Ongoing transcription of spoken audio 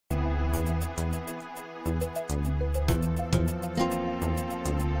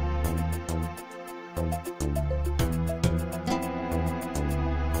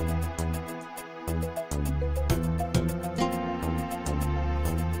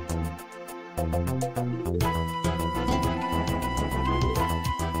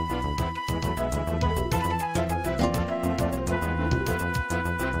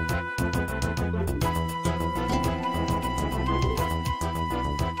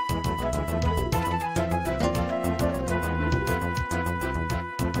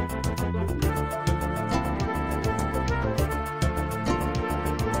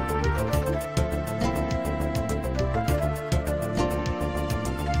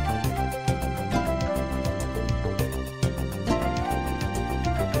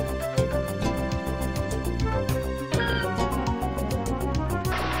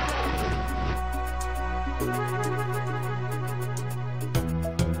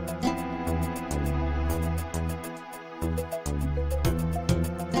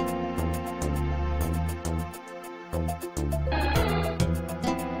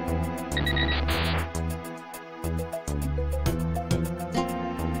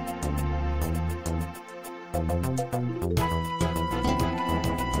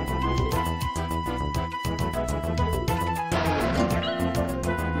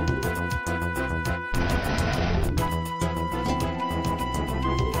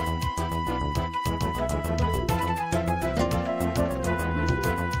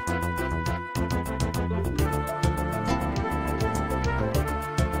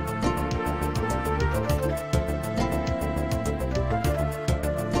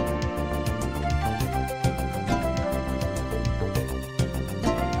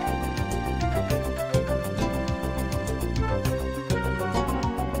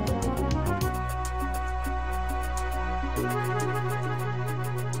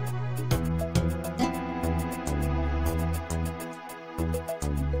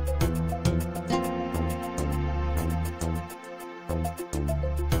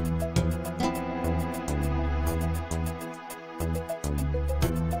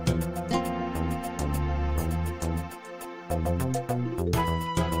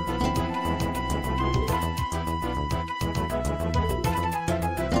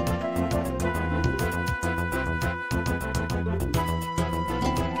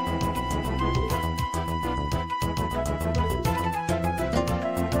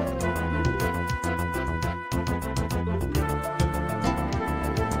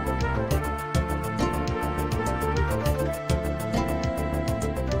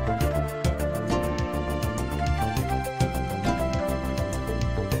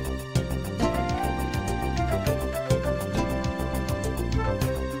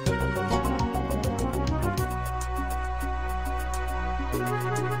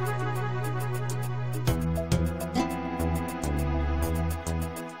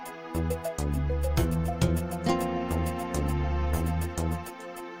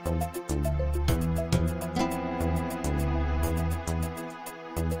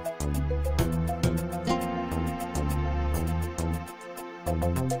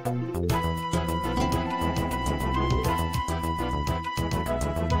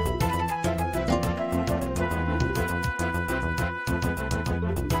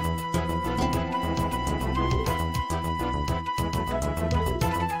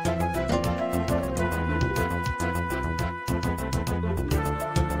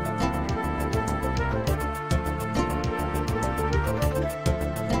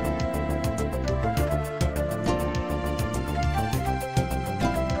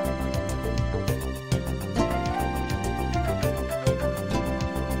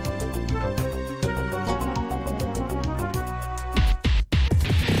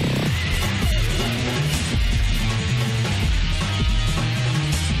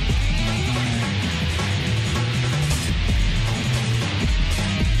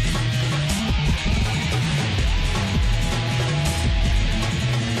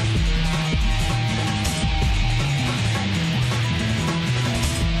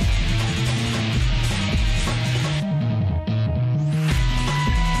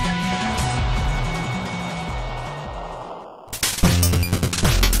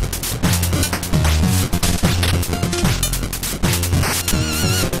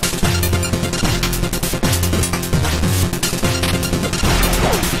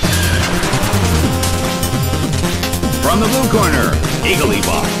the blue corner,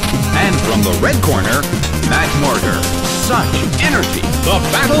 Igglybuff. And from the red corner, Magmortar. Such energy! The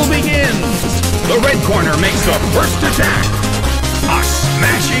battle begins! The red corner makes the first attack! A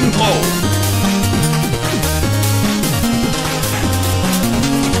smashing blow!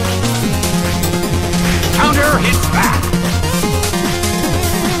 Counter hits back!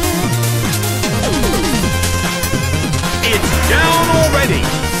 It's down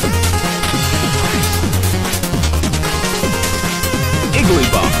already!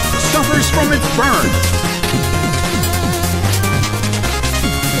 Igglybuff suffers from its burn.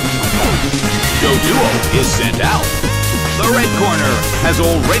 Doduo is sent out. The red corner has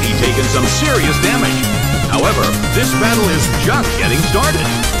already taken some serious damage. However, this battle is just getting started.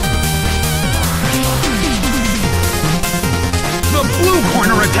 The blue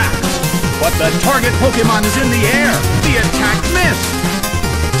corner attacks, but the target Pokémon is in the air. The attack missed.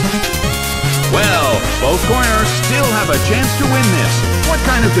 Well, both corners still have a chance to win this. What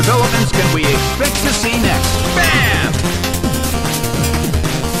kind of developments can we expect to see next? Bam!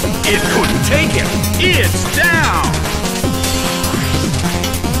 It couldn't take him. It's down!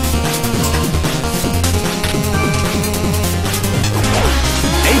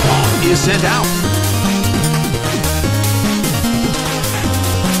 Aipom is sent out.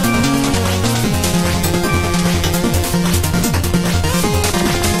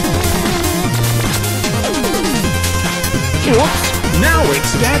 Whoops! Now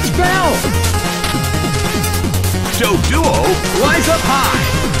its stats fell! Doduo flies up high!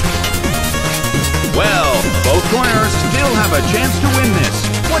 Well, both corners still have a chance to win this.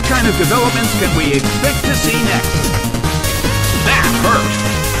 What kind of developments can we expect to see next? That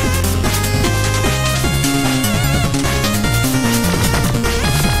hurt!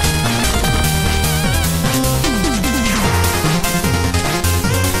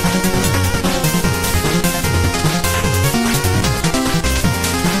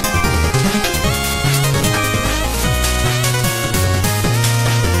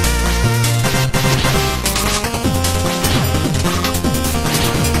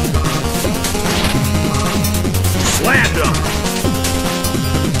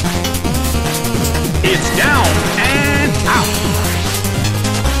 It's down and out.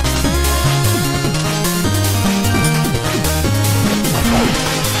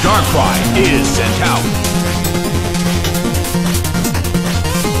 Darkrai is sent out.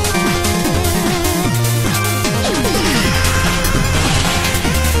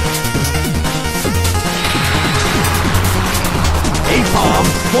 Aipom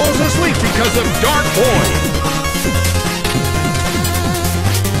falls asleep because of Dark Void.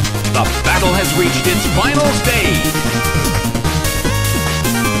 The battle has reached its final stage.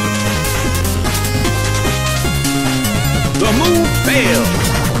 The move failed.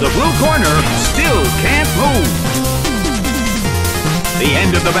 The blue corner still can't move. The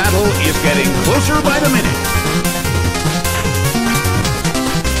end of the battle is getting closer by the minute.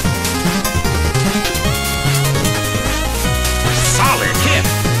 Solid hit.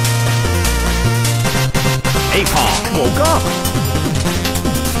 Aipom woke up.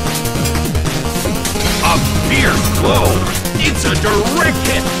 A fierce blow! It's a direct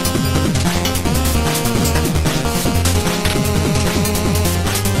hit!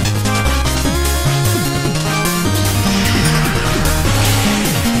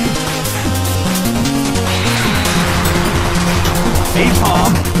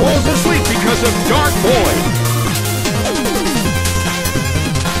 Aipom falls asleep because of Dark Void!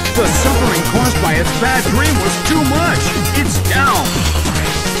 The suffering caused by its bad dream was too much! It's down!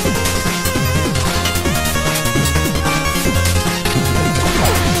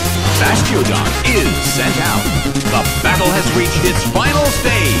 Bastiodon is sent out. The battle has reached its final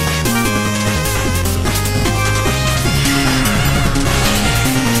stage.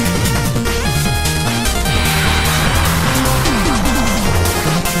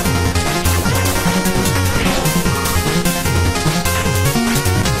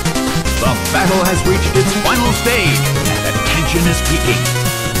 The battle has reached its final stage, and the tension is peaking.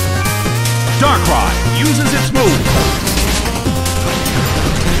 Darkrai uses its move.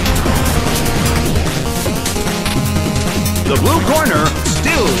 The blue corner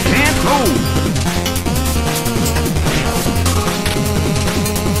still can't move.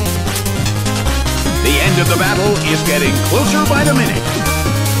 The end of the battle is getting closer by the minute.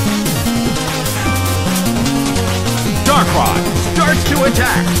 Darkrai starts to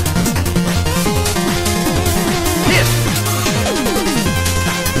attack. Hit.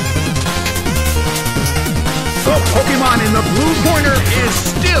 The Pokémon in the blue corner is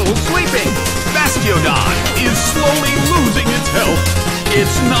still sleeping. Bastiodon is slowly losing its health.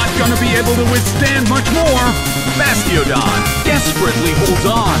 It's not gonna be able to withstand much more. Bastiodon desperately holds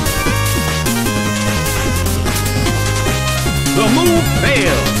on. The move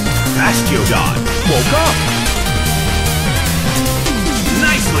fails. Bastiodon woke up.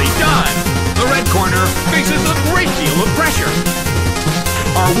 Nicely done. The red corner faces a great deal of pressure.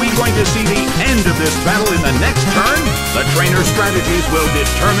 Are we going to see the end of this battle in the next turn? The trainer's strategies will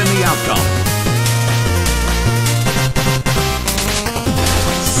determine the outcome.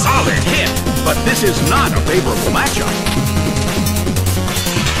 Solid hit, but this is not a favorable matchup.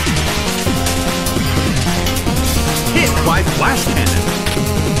 blast cannon.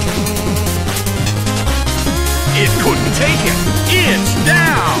 It couldn't take it. It's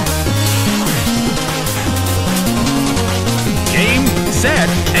down. Game, set,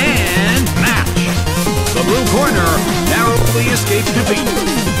 and match. The blue corner narrowly escaped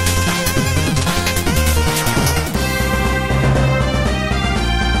defeat.